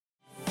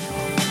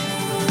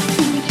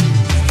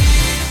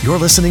You're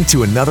listening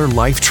to another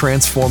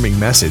life-transforming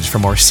message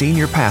from our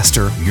senior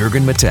pastor,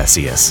 Jurgen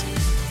Matthesius.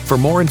 For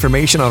more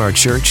information on our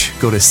church,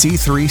 go to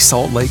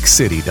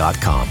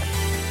c3saltlakecity.com.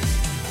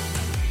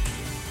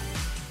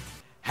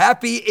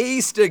 Happy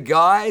Easter,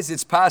 guys.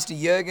 It's Pastor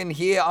Jurgen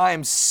here. I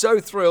am so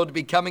thrilled to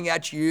be coming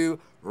at you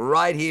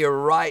right here,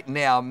 right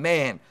now.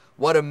 Man,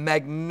 what a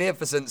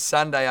magnificent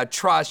Sunday. I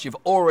trust you've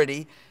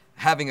already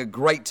having a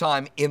great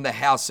time in the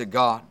house of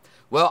God.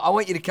 Well, I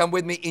want you to come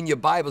with me in your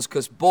Bibles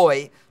because,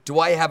 boy, do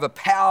I have a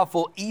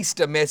powerful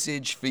Easter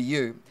message for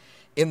you.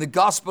 In the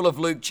Gospel of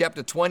Luke,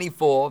 chapter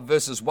 24,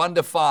 verses 1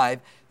 to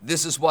 5,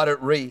 this is what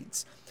it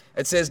reads.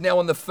 It says, "Now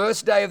on the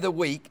first day of the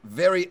week,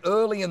 very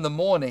early in the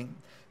morning,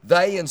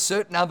 they and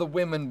certain other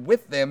women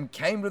with them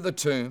came to the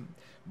tomb,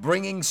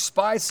 bringing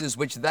spices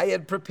which they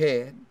had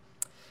prepared.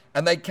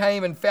 And they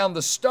came and found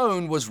the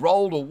stone was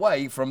rolled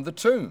away from the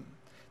tomb.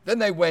 Then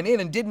they went in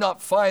and did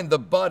not find the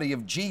body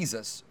of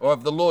Jesus, or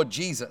of the Lord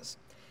Jesus.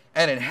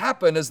 And it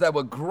happened as they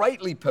were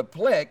greatly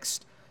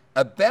perplexed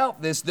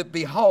about this, that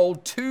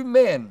behold, two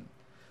men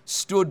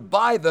stood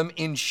by them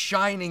in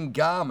shining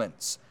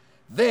garments.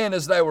 Then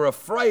as they were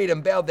afraid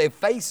and bowed their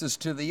faces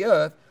to the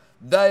earth,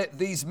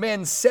 these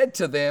men said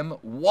to them,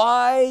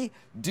 'Why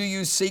do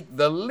you seek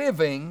the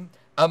living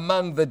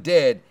among the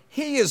dead?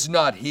 He is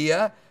not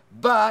here,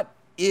 but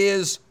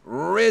is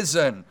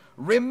risen.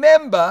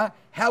 Remember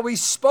how he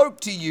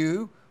spoke to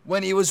you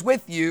when he was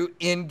with you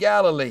in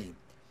Galilee,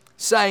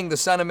 saying the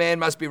Son of Man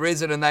must be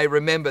risen,' and they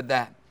remembered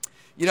that."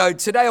 You know,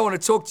 today I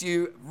want to talk to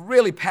you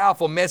really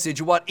powerful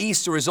message of what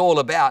Easter is all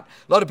about.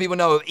 A lot of people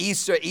know of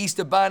Easter,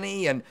 Easter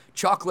bunny and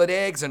chocolate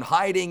eggs and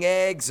hiding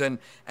eggs and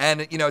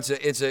you know,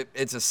 it's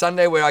a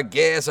Sunday where I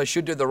guess I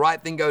should do the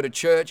right thing, go to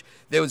church.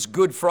 There was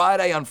Good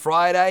Friday on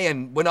Friday,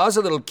 and when I was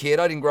a little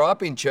kid, I didn't grow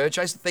up in church.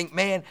 I used to think,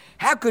 man,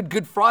 how could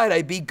Good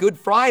Friday be Good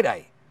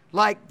Friday?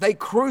 Like they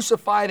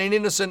crucified an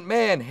innocent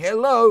man.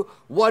 Hello,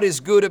 what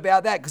is good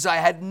about that? Because I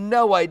had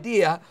no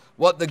idea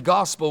what the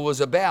gospel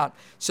was about.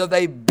 So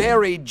they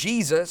buried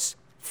Jesus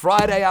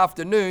Friday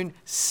afternoon.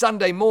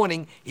 Sunday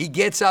morning, he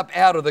gets up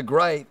out of the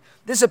grave.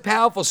 This is a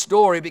powerful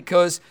story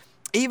because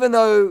even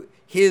though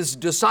his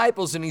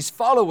disciples and his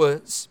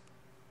followers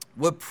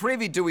were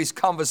privy to his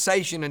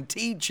conversation and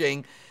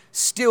teaching,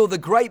 still the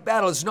great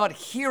battle is not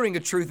hearing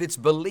the truth, it's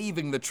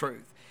believing the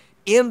truth.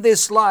 In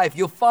this life,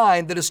 you'll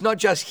find that it's not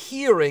just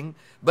hearing,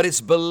 but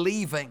it's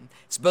believing.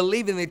 It's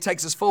believing that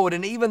takes us forward.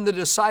 And even the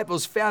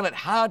disciples found it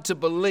hard to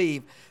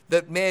believe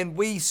that, man,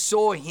 we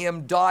saw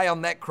him die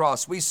on that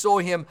cross. We saw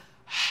him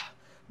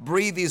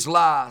breathe his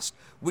last.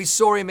 We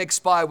saw him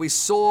expire. We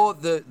saw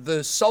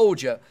the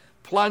soldier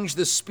plunge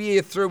the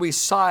spear through his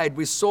side.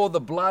 We saw the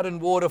blood and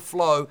water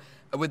flow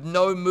with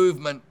no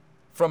movement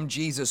from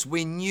Jesus.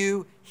 We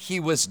knew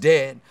he was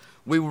dead.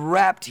 We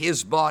wrapped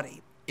his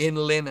body in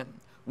linen.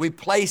 We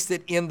placed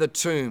it in the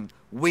tomb.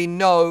 We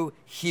know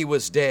he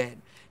was dead.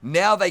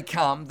 Now they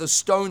come, the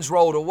stone's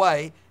rolled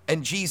away,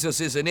 and Jesus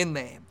isn't in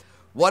there.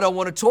 What I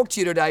want to talk to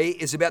you today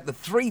is about the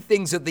three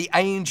things that the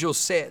angel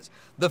says.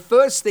 The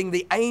first thing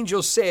the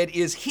angel said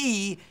is,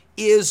 he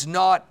is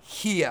not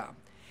here.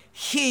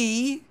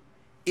 He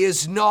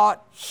is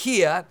not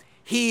here.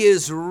 He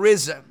is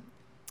risen.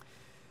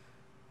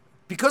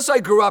 Because I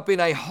grew up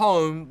in a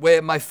home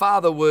where my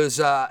father was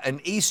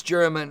an East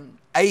German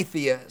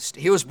atheist.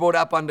 He was brought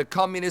up under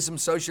communism,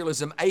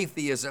 socialism,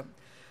 atheism.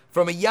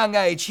 From a young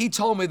age, he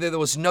told me that there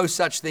was no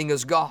such thing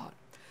as God.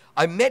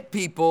 I met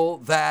people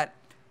that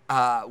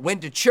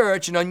went to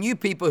church, and I knew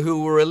people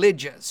who were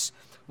religious.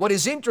 What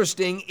is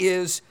interesting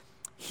is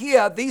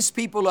here, these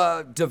people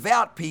are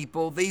devout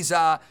people. These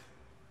are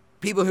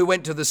people who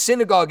went to the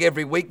synagogue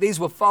every week. These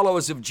were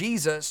followers of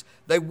Jesus.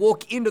 They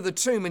walk into the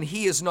tomb and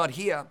he is not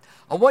here.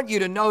 I want you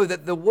to know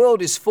that the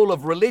world is full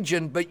of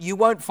religion, but you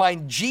won't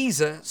find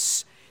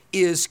Jesus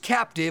is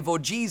captive or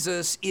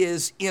Jesus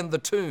is in the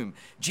tomb.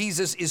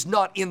 Jesus is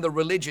not in the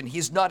religion.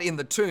 He's not in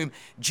the tomb.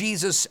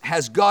 Jesus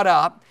has got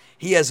up.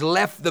 He has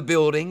left the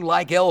building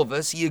like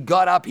Elvis. He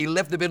got up, he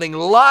left the building.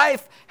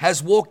 Life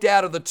has walked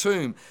out of the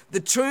tomb.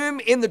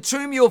 In the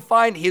tomb you'll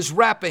find his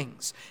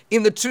wrappings.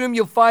 In the tomb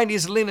you'll find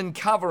his linen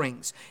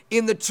coverings.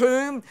 In the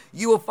tomb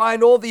you will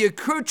find all the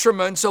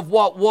accoutrements of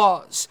what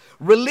was.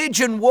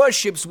 Religion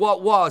worships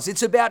what was.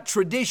 It's about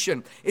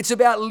tradition. It's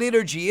about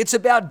liturgy. It's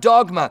about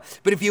dogma.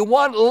 But if you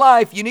want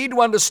life, you need to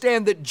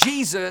understand that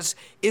Jesus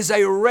is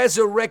a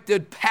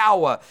resurrected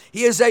power.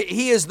 He is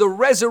the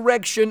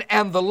resurrection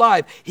and the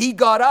life. He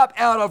got up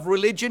out of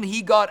religion.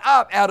 He got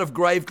up out of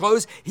grave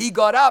clothes. He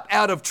got up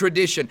out of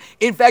tradition.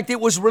 In fact,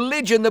 it was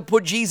religion that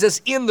put Jesus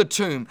in the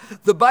tomb.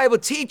 The Bible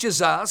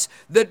teaches us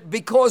that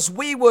because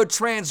we were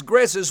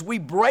transgressors, we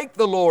break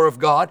the law of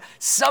God.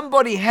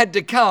 Somebody had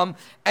to come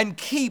and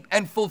keep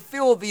and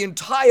fulfill the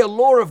entire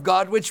law of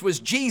God, which was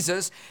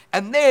Jesus.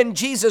 And then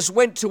Jesus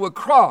went to a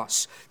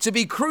cross to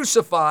be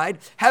crucified,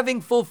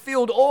 having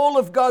fulfilled all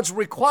of God's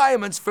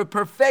requirements for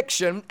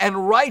perfection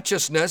and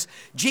righteousness.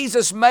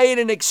 Jesus made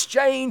an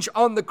exchange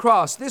on the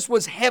cross. This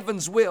was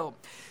heaven's will.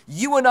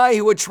 You and I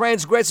who are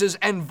transgressors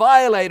and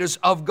violators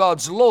of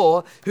God's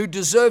law, who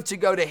deserve to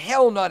go to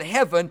hell, not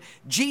heaven,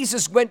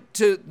 Jesus went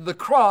to the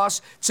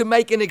cross to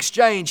make an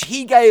exchange.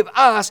 He gave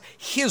us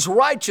his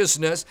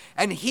righteousness,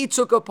 and he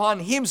took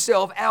upon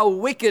himself our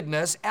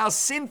wickedness, our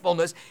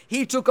sinfulness.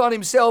 He took on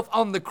himself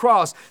on the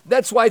cross.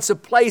 That's why it's a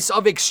place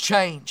of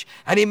exchange.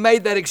 And he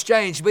made that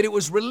exchange, but it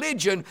was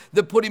religion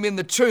that put him in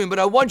the tomb. But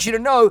I want you to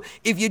know,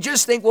 if you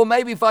just think, well,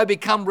 maybe if I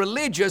become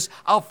religious,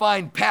 I'll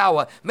find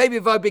power. Maybe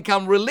if I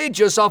become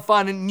religious, I'll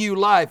find a new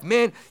life.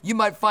 Man, you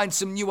might find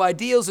some new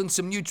ideals and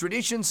some new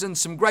traditions and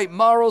some great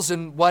morals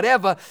and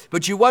whatever,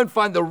 but you won't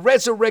find the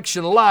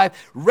resurrection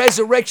life.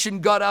 Resurrection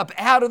got up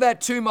out of that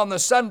tomb on the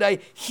Sunday.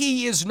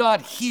 He is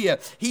not here.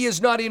 He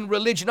is not in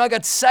religion. I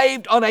got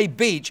saved on a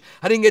beach.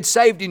 I didn't get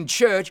saved in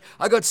church.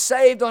 I got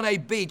saved on a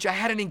beach. I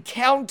had an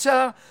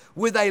encounter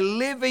with a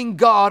living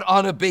God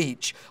on a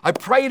beach. I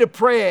prayed a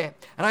prayer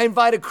and I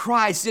invited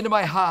Christ into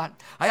my heart.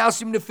 I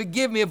asked him to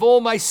forgive me of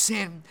all my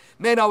sin.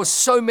 Man, I was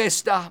so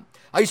messed up.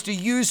 I used to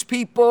use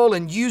people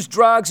and use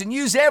drugs and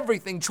use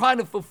everything trying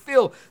to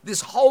fulfill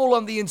this hole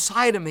on the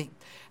inside of me.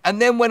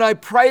 And then when I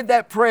prayed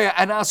that prayer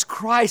and asked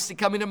Christ to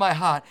come into my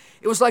heart,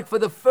 it was like for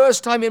the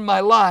first time in my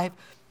life,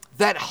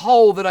 that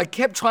hole that I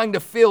kept trying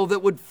to fill,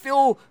 that would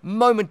fill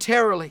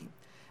momentarily.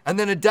 And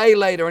then a day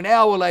later, an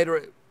hour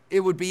later, it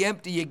would be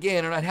empty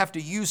again, and I'd have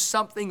to use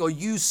something or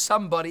use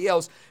somebody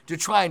else to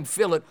try and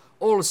fill it.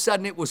 All of a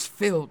sudden it was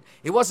filled.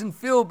 It wasn't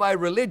filled by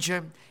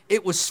religion.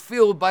 It was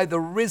filled by the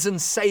risen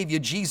Savior,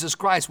 Jesus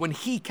Christ. When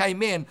he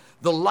came in,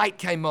 the light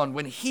came on.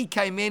 When he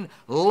came in,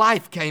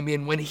 life came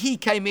in. When he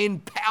came in,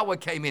 power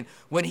came in.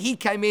 When he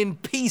came in,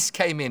 peace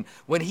came in.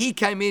 When he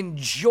came in,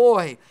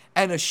 joy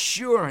and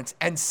assurance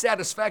and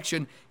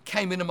satisfaction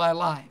came into my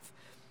life.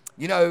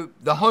 You know,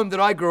 the home that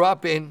I grew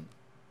up in,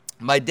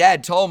 my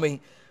dad told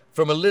me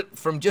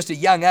from just a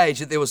young age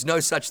that there was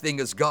no such thing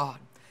as God.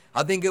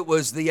 I think it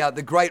was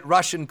the great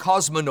Russian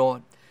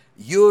cosmonaut,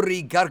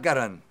 Yuri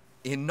Gagarin,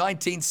 in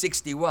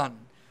 1961.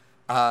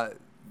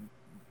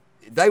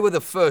 They were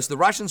the first, the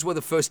Russians were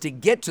the first to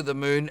get to the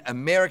moon.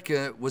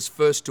 America was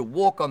first to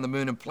walk on the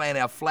moon and plant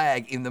our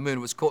flag in the moon.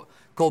 It was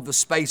called the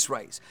space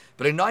race.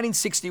 But in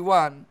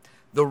 1961,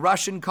 the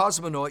Russian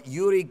cosmonaut,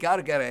 Yuri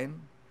Gagarin,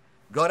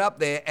 got up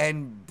there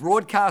and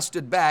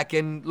broadcasted back,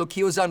 and look,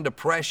 he was under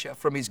pressure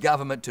from his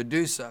government to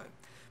do so.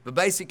 But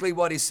basically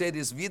what he said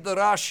is, we the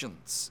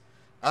Russians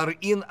are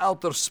in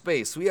outer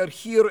space. We are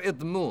here at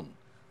the moon,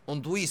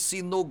 and we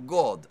see no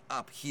God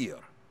up here.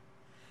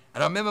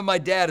 And I remember my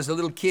dad as a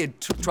little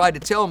kid tried to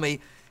tell me,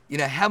 you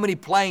know, how many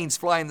planes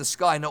fly in the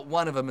sky, not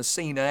one of them has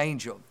seen an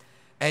angel.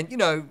 And, you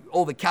know,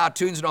 all the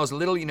cartoons when I was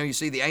little, you know, you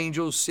see the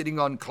angels sitting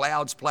on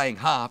clouds playing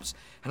harps.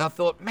 And I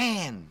thought,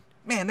 man,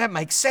 that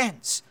makes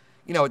sense.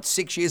 You know, at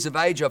 6 years of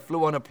age, I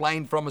flew on a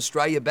plane from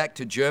Australia back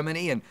to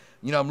Germany, and,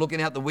 you know, I'm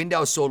looking out the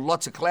window, I saw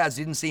lots of clouds,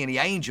 didn't see any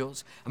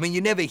angels. I mean,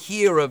 you never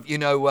hear of,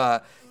 all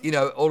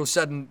of a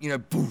sudden,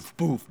 boof,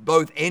 boof,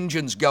 both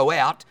engines go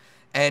out,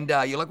 and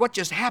you're like, what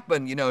just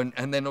happened? You know,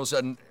 and then all of a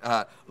sudden,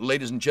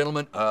 ladies and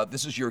gentlemen,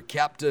 this is your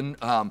captain.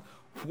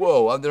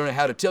 Whoa, I don't know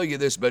how to tell you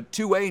this, but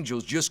 2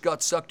 angels just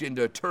got sucked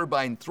into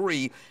turbine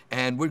 3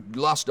 and we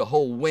lost a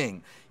whole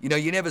wing. You know,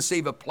 you never see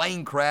a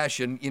plane crash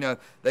and, you know,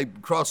 they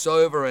cross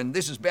over, and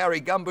this is Barry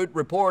Gumboot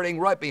reporting.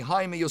 Right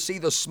behind me, you'll see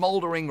the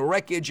smoldering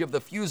wreckage of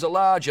the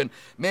fuselage, and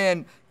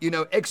man, you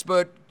know,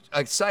 expert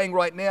saying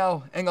right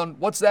now, hang on,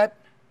 what's that?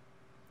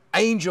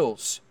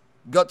 Angels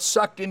got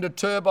sucked into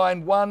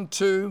turbine 1,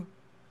 2,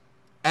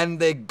 and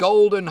their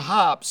golden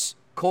harps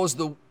caused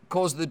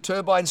the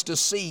turbines to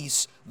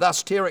cease,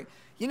 thus tearing.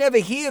 You never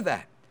hear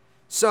that.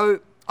 So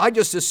I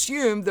just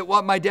assumed that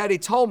what my daddy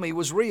told me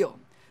was real.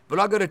 But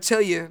I got to tell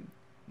you,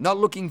 not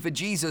looking for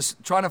Jesus,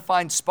 trying to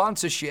find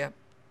sponsorship,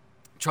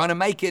 trying to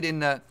make it in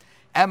the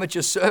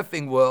amateur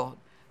surfing world,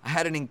 I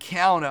had an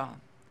encounter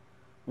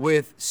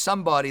with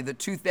somebody that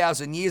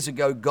 2,000 years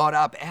ago got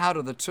up out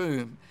of the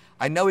tomb.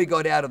 I know he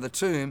got out of the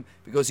tomb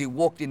because he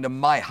walked into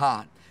my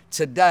heart.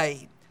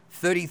 Today,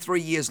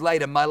 33 years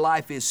later, my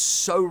life is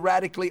so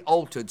radically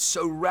altered,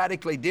 so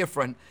radically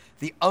different.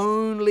 The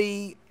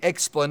only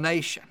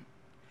explanation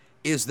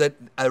is that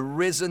a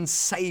risen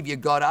Savior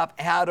got up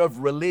out of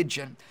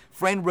religion.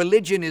 Friend,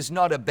 religion is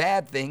not a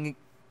bad thing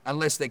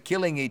unless they're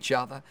killing each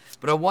other.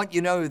 But I want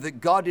you to know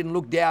that God didn't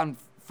look down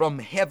from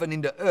heaven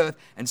into earth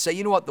and say,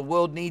 you know what the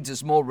world needs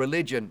is more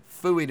religion.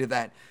 Phooey to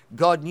that.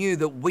 God knew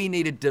that we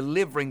needed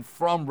delivering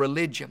from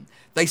religion.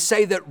 They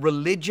say that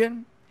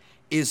religion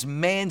is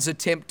man's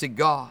attempt to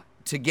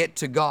get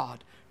to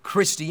God.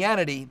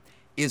 Christianity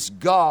is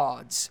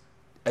God's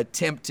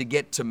attempt to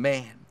get to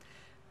man.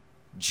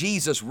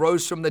 Jesus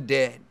rose from the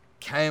dead,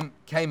 came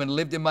and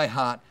lived in my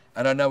heart,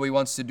 and I know he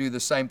wants to do the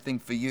same thing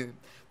for you.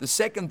 The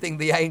second thing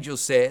the angel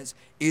says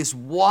is,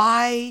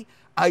 why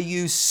are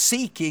you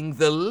seeking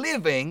the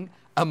living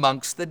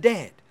amongst the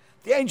dead?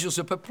 The angels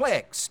are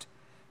perplexed.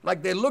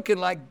 Like they're looking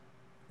like,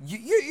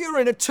 you're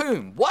in a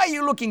tomb. Why are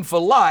you looking for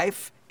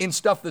life in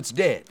stuff that's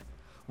dead?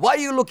 Why are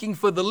you looking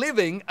for the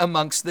living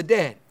amongst the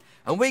dead?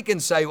 And we can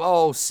say,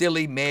 oh,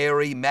 silly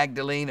Mary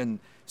Magdalene and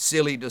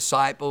silly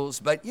disciples.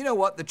 But you know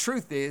what? The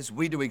truth is,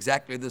 we do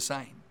exactly the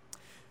same.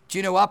 Do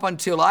you know, up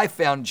until I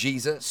found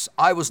Jesus,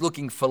 I was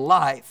looking for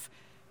life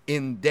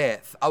in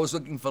death. I was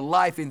looking for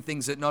life in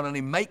things that not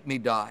only make me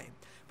die,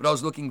 but I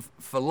was looking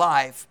for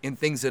life in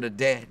things that are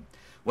dead.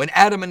 When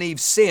Adam and Eve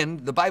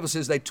sinned, the Bible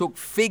says they took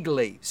fig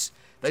leaves.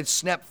 They'd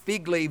snap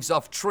fig leaves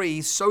off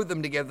trees, sew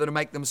them together to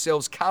make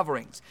themselves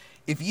coverings.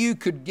 If you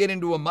could get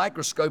into a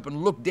microscope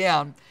and look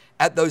down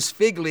at those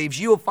fig leaves,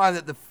 you will find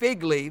that the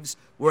fig leaves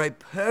were a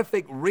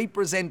perfect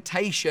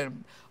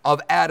representation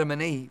of Adam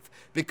and Eve.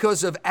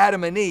 Because of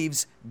Adam and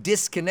Eve's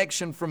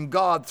disconnection from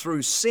God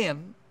through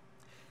sin,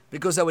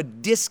 because they were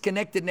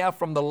disconnected now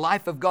from the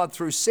life of God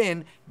through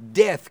sin,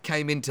 death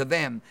came into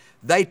them.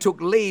 They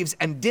took leaves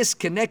and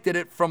disconnected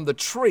it from the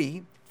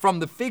tree, from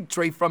the fig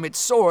tree, from its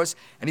source.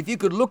 And if you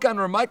could look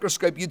under a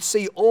microscope, you'd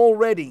see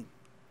already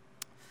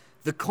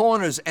the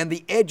corners and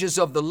the edges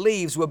of the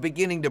leaves were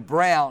beginning to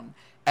brown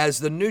as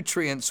the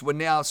nutrients were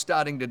now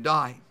starting to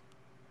die.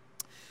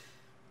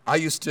 I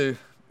used to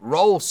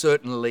roll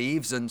certain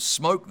leaves and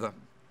smoke them,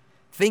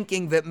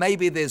 thinking that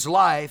maybe there's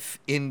life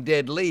in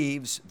dead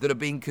leaves that are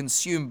being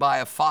consumed by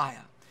a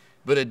fire,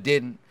 but it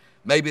didn't.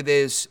 Maybe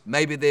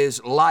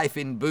there's life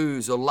in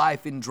booze or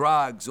life in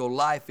drugs or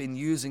life in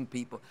using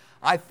people.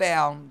 I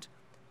found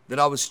that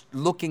I was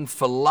looking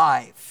for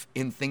life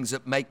in things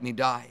that make me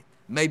die.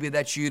 Maybe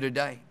that's you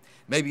today.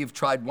 Maybe you've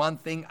tried one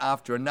thing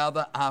after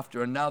another,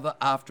 after another,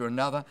 after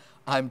another.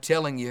 I'm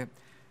telling you,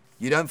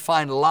 you don't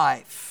find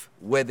life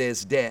where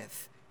there's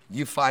death.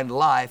 You find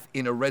life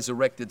in a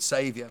resurrected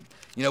Savior.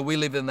 You know, we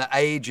live in the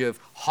age of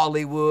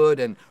Hollywood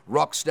and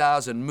rock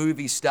stars and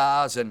movie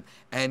stars and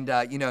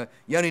you know,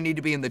 you only need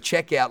to be in the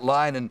checkout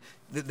line and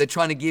they're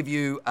trying to give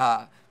you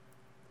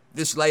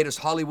this latest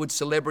Hollywood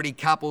celebrity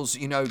couples,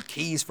 you know,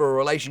 keys for a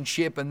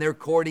relationship, and they're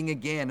courting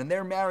again and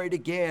they're married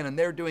again and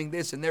they're doing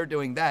this and they're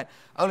doing that,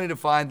 only to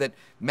find that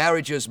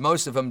marriages,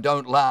 most of them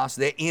don't last.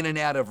 They're in and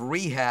out of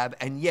rehab,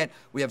 and yet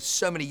we have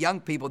so many young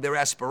people, their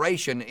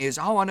aspiration is,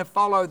 I want to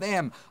follow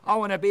them. I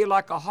want to be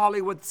like a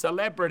Hollywood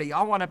celebrity.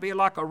 I want to be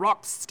like a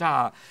rock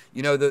star.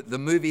 You know, the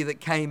movie that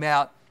came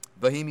out,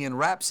 Bohemian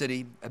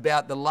Rhapsody,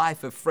 about the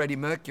life of Freddie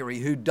Mercury,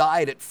 who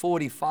died at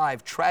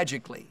 45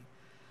 tragically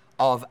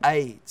of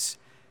AIDS.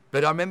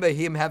 But I remember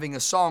him having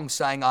a song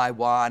saying, I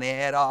want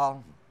it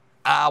all,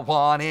 I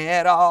want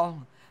it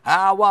all,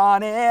 I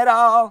want it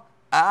all,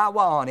 I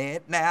want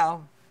it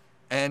now.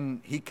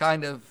 And he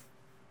kind of,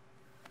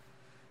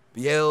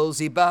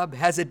 Beelzebub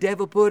has a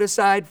devil put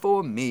aside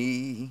for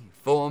me,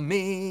 for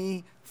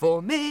me,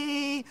 for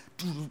me.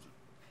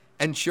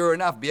 And sure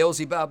enough,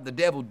 Beelzebub, the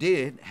devil,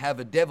 did have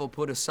a devil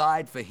put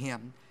aside for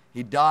him.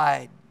 He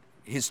died,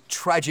 his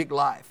tragic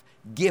life,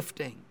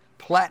 gifting,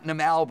 platinum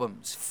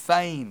albums,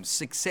 fame,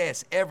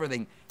 success,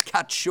 everything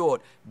cut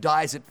short,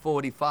 dies at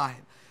 45.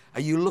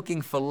 Are you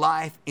looking for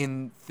life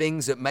in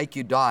things that make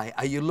you die?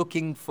 Are you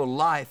looking for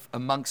life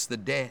amongst the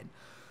dead?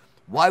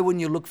 Why wouldn't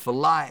you look for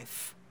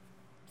life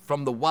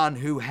from the one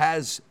who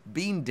has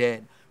been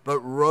dead but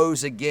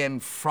rose again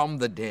from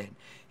the dead?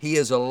 He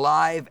is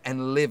alive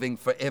and living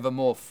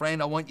forevermore.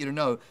 Friend, I want you to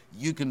know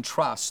you can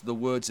trust the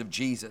words of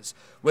Jesus.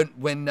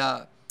 When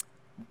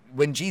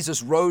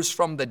Jesus rose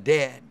from the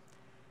dead,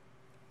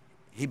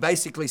 he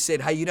basically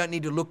said, hey, you don't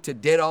need to look to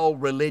dead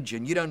old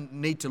religion. You don't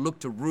need to look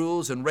to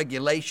rules and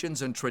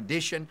regulations and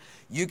tradition.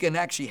 You can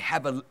actually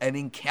have an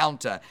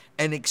encounter,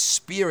 an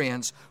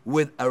experience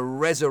with a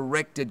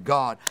resurrected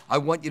God. I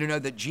want you to know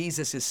that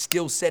Jesus is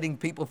still setting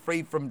people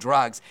free from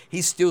drugs.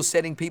 He's still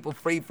setting people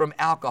free from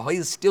alcohol.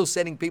 He's still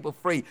setting people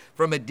free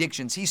from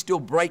addictions. He's still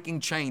breaking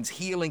chains,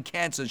 healing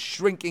cancers,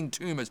 shrinking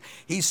tumors.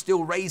 He's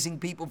still raising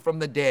people from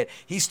the dead.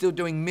 He's still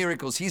doing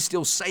miracles. He's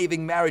still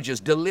saving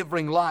marriages,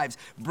 delivering lives,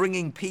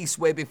 bringing peace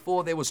where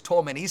before there was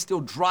torment. He's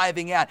still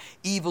driving out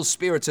evil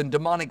spirits and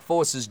demonic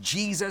forces.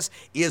 Jesus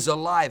is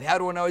alive. How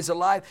do I know he's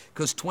alive?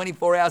 Because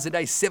 24 hours a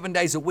day, 7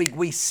 days a week,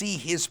 we see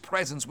his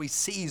presence. We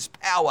see his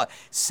power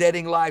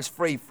setting lives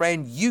free.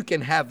 Friend, you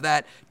can have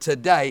that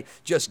today.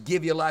 Just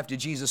give your life to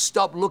Jesus.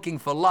 Stop looking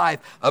for life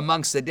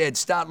amongst the dead.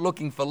 Start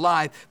looking for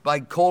life by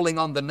calling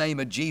on the name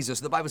of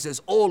Jesus. The Bible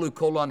says all who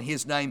call on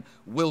his name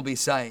will be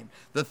saved.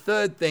 The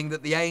third thing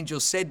that the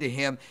angel said to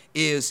him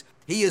is,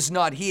 he is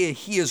not here,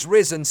 he is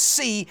risen.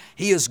 See,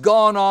 he has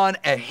gone on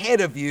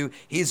ahead of you.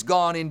 He's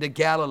gone into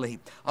Galilee.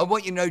 I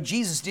want you to know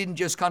Jesus didn't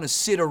just kind of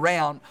sit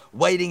around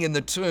waiting in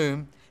the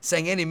tomb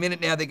saying any minute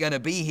now they're going to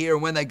be here.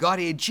 And when they got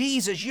here,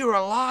 Jesus, you're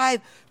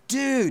alive?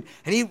 Dude.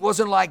 And he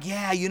wasn't like,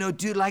 yeah, you know,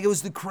 dude, like it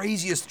was the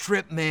craziest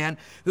trip, man.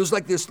 It was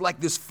like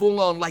this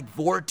full-on like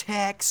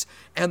vortex,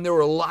 and there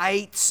were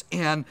lights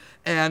and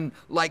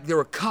like there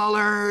were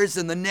colors,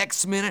 and the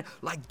next minute,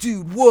 like,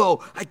 dude,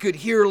 whoa, I could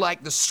hear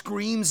like the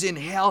screams in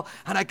hell,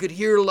 and I could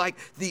hear like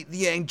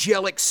the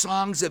angelic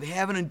songs of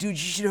heaven. And dude, you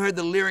should have heard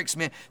the lyrics,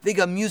 man. They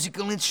got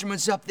musical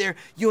instruments up there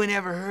you ain't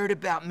ever heard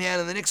about, man.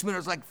 And the next minute I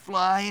was like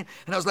flying,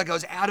 and I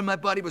was out of my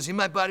body, was in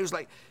my body. It was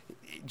like,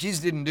 Jesus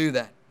didn't do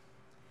that.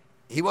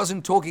 He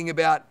wasn't talking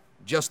about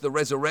just the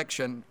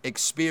resurrection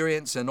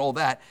experience and all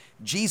that.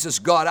 Jesus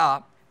got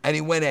up and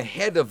he went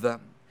ahead of them.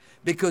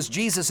 because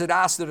Jesus had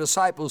asked the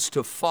disciples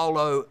to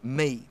follow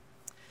me.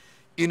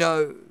 You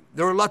know,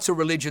 there are lots of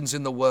religions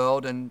in the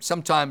world, and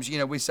sometimes,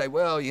 we say,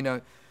 well,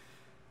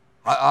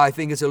 I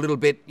think it's a little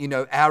bit,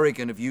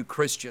 arrogant of you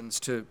Christians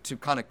to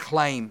kind of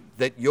claim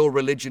that your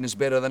religion is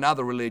better than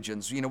other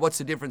religions. What's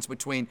the difference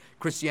between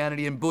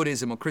Christianity and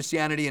Buddhism, or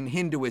Christianity and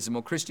Hinduism,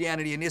 or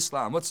Christianity and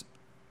Islam?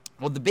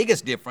 Well, the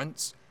biggest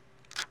difference,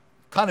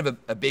 kind of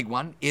a big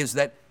one, is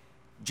that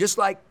just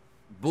like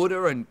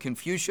Buddha and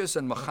Confucius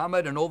and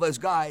Muhammad and all those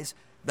guys,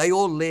 they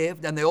all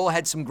lived and they all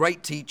had some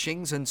great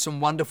teachings and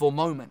some wonderful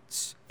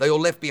moments. They all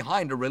left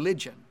behind a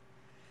religion.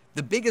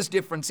 The biggest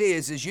difference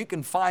is you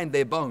can find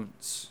their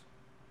bones.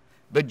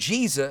 But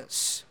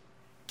Jesus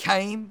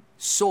came,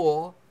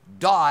 saw,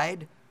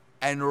 died,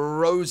 and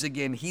rose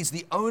again. He's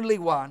the only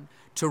one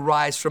to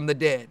rise from the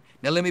dead.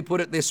 Now let me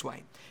put it this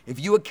way. If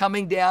you are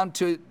coming down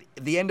to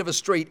the end of a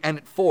street and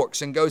it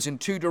forks and goes in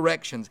two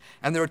directions,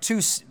 and there are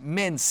two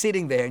men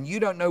sitting there and you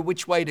don't know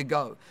which way to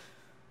go,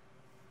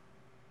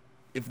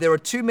 if there are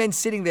two men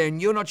sitting there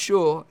and you're not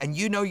sure and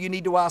you know you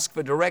need to ask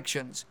for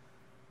directions,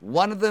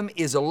 one of them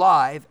is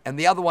alive and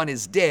the other one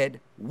is dead,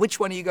 which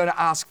one are you going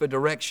to ask for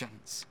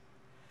directions?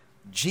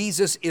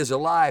 Jesus is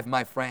alive,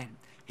 my friend.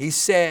 He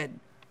said,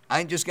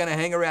 I ain't just going to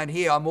hang around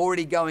here. I'm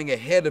already going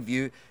ahead of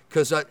you,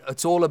 because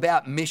it's all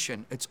about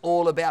mission. It's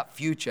all about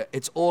future.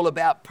 It's all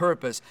about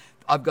purpose.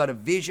 I've got a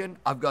vision.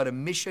 I've got a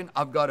mission.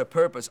 I've got a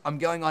purpose. I'm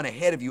going on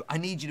ahead of you. I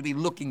need you to be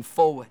looking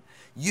forward.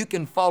 You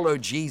can follow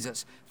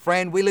Jesus.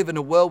 Friend, we live in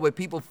a world where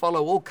people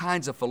follow all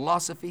kinds of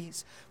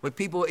philosophies, where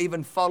people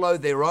even follow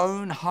their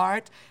own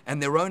heart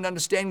and their own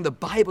understanding. The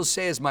Bible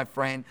says, my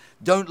friend,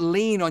 don't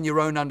lean on your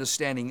own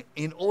understanding.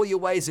 In all your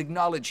ways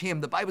acknowledge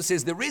Him. The Bible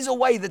says there is a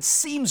way that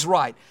seems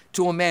right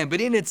to a man, but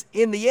in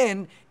the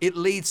end, it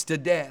leads to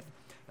death.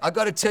 I've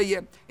got to tell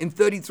you, in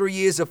 33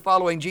 years of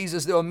following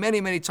Jesus, there were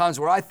many, many times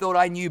where I thought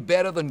I knew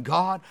better than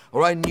God,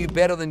 or I knew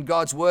better than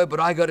God's Word. But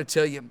I got to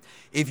tell you,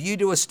 if you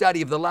do a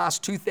study of the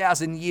last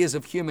 2,000 years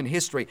of human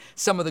history,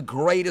 some of the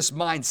greatest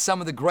minds, some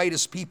of the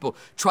greatest people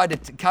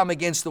tried to come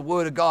against the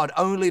Word of God,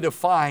 only to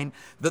find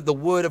that the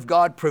Word of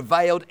God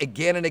prevailed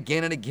again and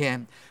again and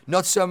again.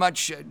 Not so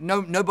much,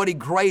 nobody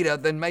greater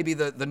than maybe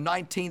the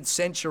 19th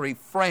century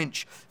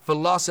French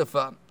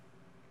philosopher,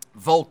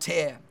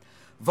 Voltaire.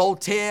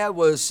 Voltaire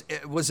was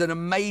an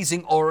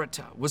amazing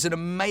orator, was an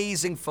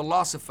amazing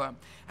philosopher,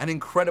 an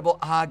incredible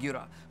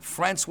arguer,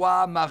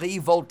 Francois-Marie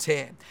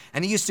Voltaire.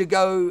 And he used to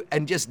go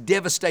and just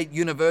devastate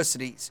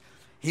universities.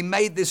 He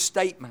made this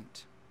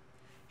statement.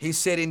 He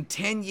said, in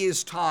 10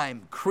 years'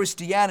 time,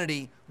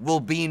 Christianity will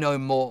be no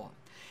more.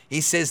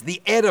 He says,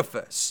 the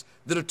edifice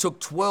that it took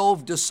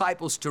 12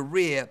 disciples to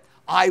rear,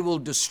 I will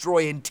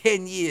destroy in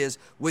 10 years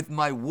with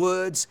my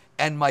words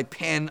and my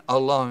pen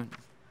alone.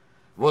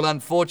 Well,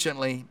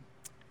 unfortunately,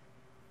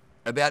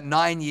 about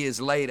 9 years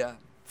later,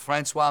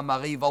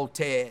 Francois-Marie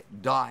Voltaire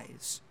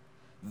dies.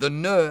 The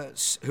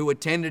nurse who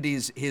attended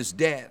his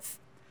death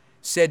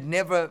said,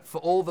 never for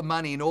all the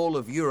money in all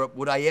of Europe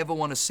would I ever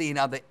want to see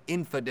another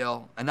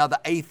infidel, another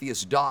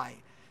atheist die,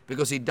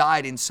 because he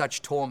died in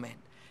such torment.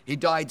 He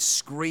died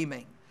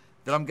screaming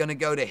that I'm going to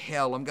go to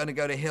hell. I'm going to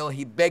go to hell.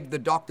 He begged the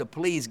doctor,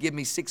 please give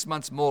me 6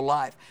 months more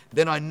life.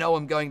 Then I know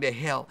I'm going to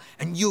hell,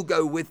 and you'll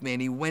go with me.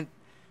 And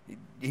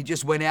he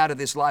just went out of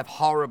this life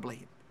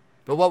horribly.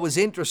 But what was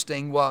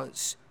interesting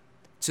was,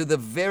 to the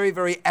very,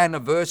 very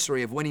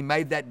anniversary of when he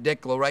made that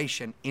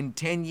declaration, in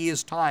 10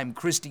 years' time,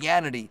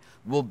 Christianity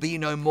will be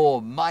no more.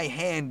 My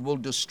hand will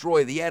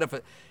destroy the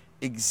edifice.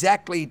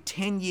 Exactly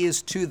 10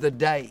 years to the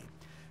day,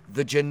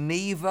 the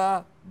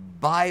Geneva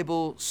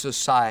Bible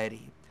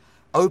Society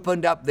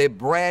opened up their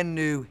brand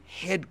new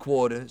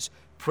headquarters,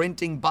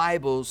 printing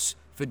Bibles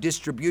for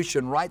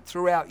distribution right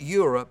throughout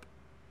Europe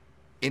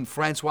in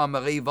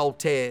Francois-Marie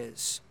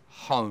Voltaire's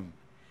home.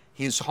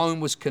 His home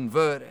was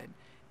converted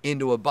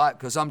into a Bible,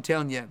 because I'm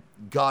telling you,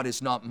 God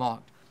is not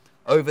mocked.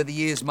 Over the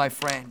years, my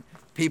friend,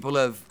 people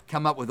have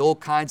come up with all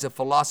kinds of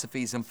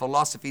philosophies, and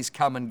philosophies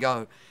come and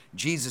go.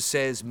 Jesus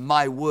says,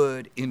 my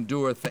word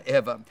endureth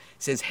forever. He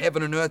says,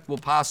 heaven and earth will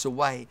pass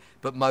away,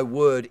 but my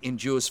word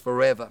endures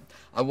forever.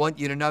 I want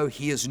you to know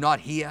He is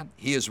not here.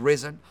 He is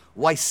risen.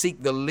 Why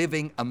seek the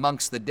living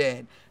amongst the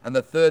dead? And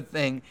the third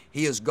thing,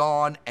 He has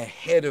gone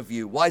ahead of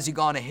you. Why has He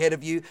gone ahead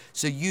of you?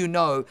 So you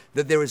know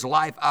that there is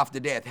life after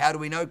death. How do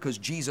we know? Because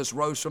Jesus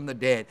rose from the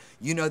dead.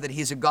 You know that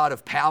He's a God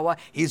of power.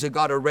 He's a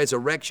God of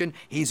resurrection.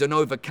 He's an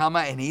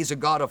overcomer, and He's a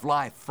God of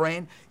life.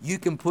 Friend, you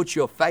can put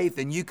your faith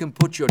and you can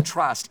put your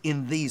trust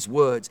in these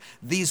words.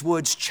 These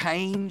words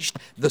changed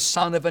the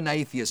son of an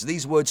atheist.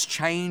 These words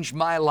changed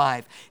my life.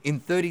 In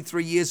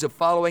 33 years of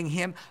following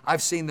Him,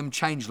 I've seen them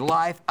change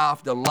life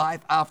after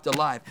life after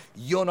life.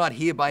 You're not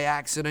here by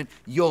accident.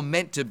 You're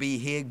meant to be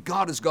here.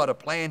 God has got a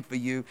plan for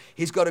you.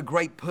 He's got a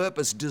great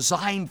purpose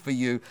designed for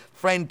you.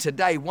 Friend,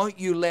 today, won't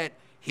you let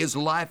His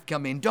life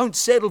come in? Don't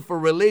settle for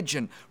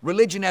religion.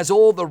 Religion has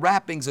all the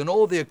wrappings and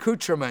all the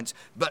accoutrements,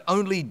 but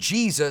only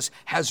Jesus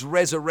has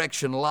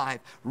resurrection life.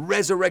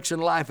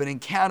 Resurrection life, an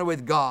encounter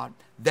with God.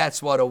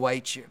 That's what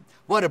awaits you.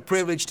 What a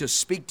privilege to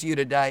speak to you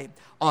today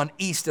on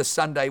Easter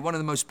Sunday, one of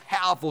the most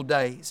powerful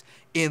days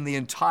in the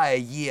entire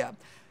year.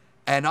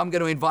 And I'm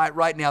going to invite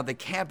right now the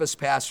campus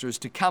pastors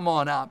to come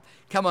on up.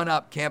 Come on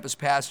up, campus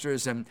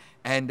pastors, and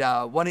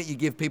why don't you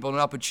give people an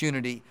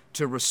opportunity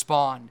to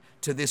respond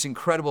to this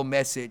incredible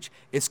message.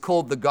 It's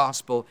called the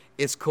gospel.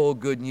 It's called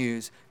good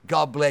news.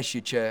 God bless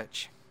you,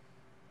 church.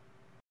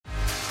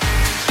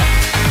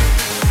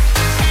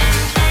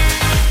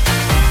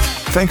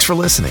 Thanks for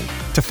listening.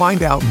 To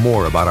find out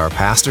more about our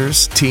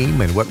pastors,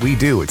 team, and what we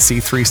do at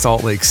C3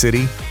 Salt Lake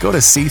City, go to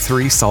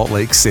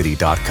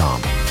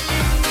c3saltlakecity.com.